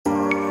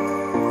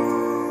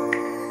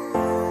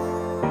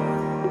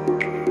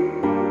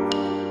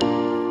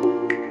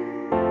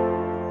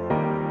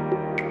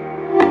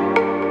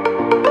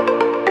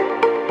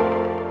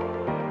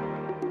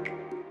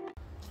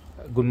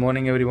Good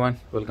morning everyone,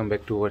 welcome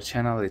back to our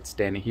channel. It's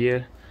Danny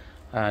here.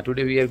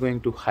 Today we are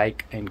going to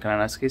hike in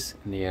Kananaskis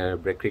near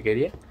Break Creek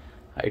area.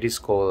 It is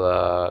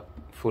called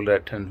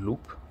Fullerton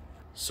Loop.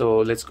 So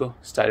let's go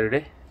start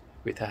today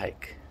with a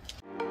hike.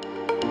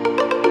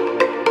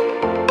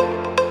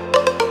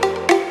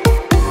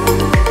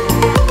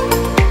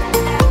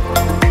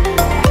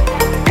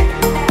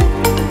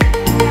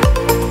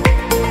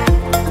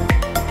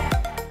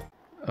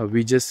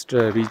 We just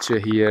reached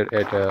here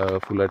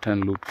at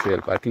Fullerton Loop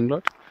Trail parking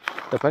lot.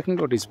 The parking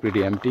lot is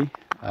pretty empty.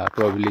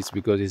 Probably it's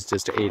because it's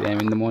just 8 AM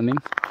in the morning,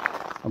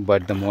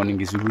 but the morning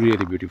is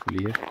really beautiful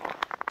here.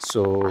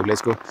 So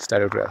let's go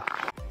start our trail.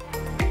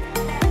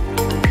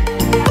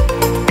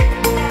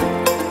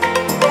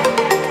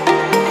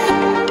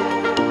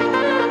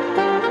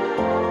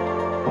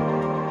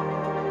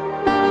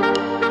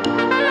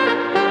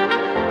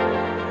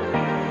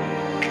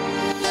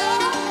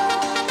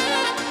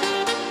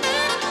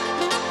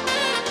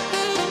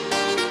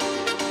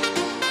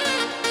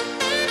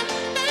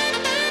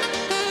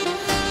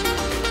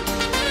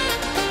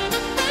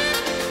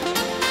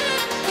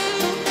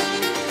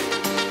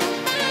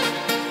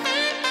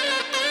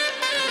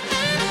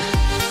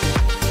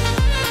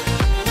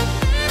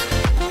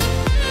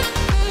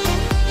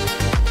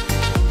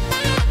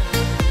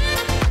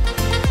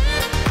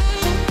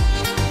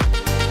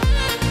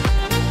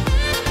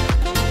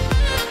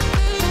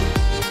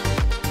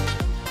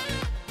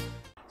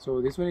 So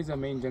this one is the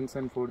main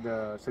junction for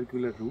the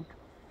circular route.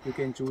 You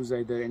can choose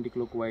either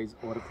anti-clockwise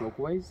or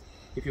clockwise.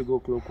 If you go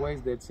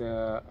clockwise, that's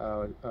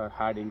a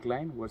hard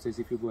incline, versus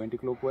if you go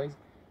anti-clockwise,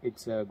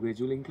 it's a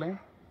gradual incline.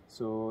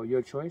 So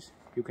your choice,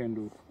 you can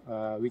do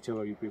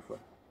whichever you prefer.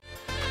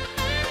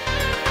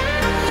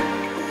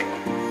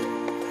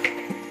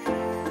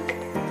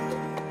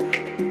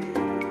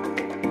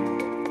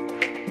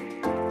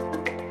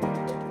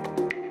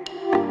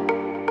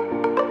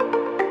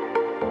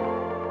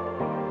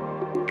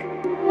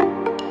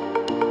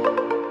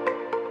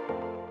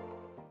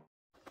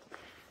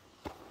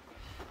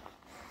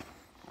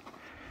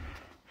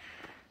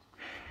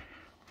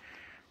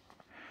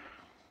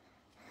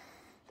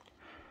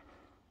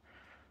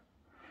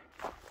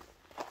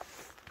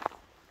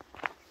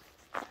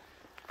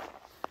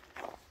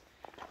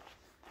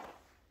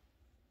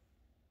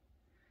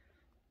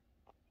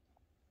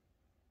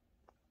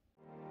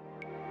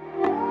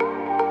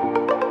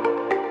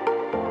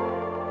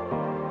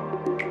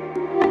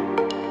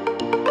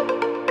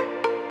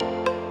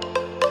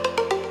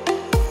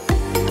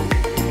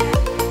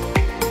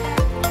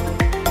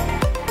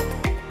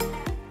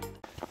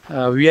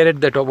 We are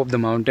at the top of the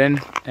mountain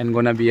and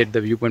gonna be at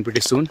the viewpoint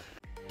pretty soon.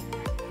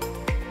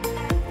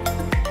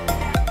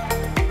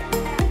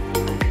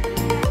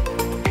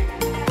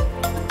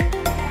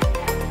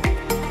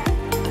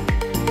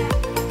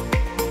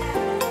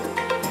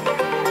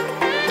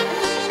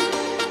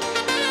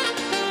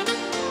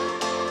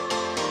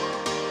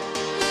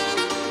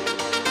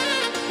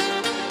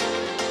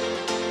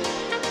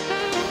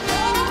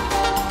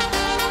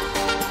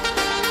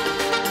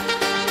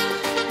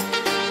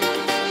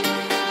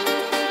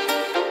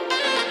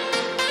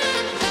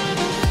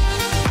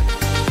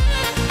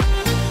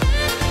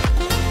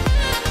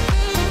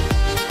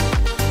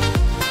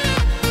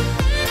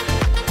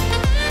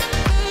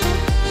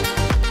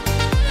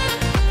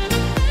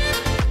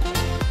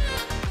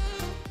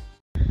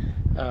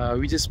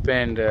 We just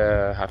spent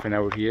half an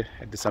hour here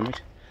at the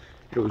summit.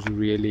 It was a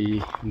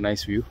really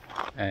nice view,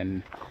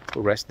 and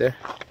we'll rest there.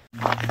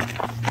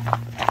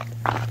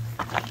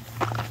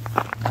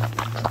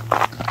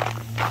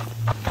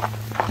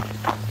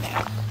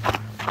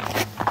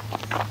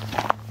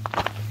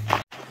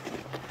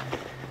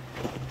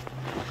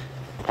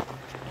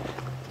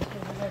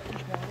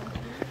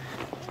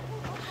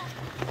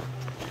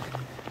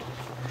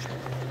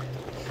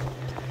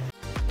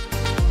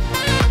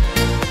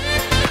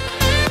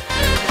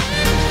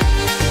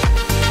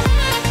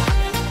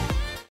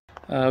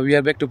 We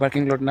are back to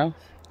parking lot now.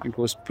 It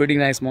was pretty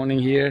nice morning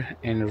here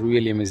and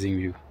really amazing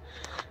view.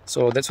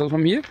 So that's all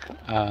from here.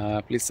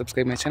 Please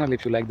subscribe my channel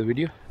if you like the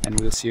video, and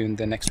we'll see you in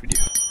the next video.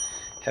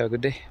 Have a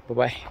good day. Bye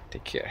bye.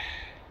 Take care.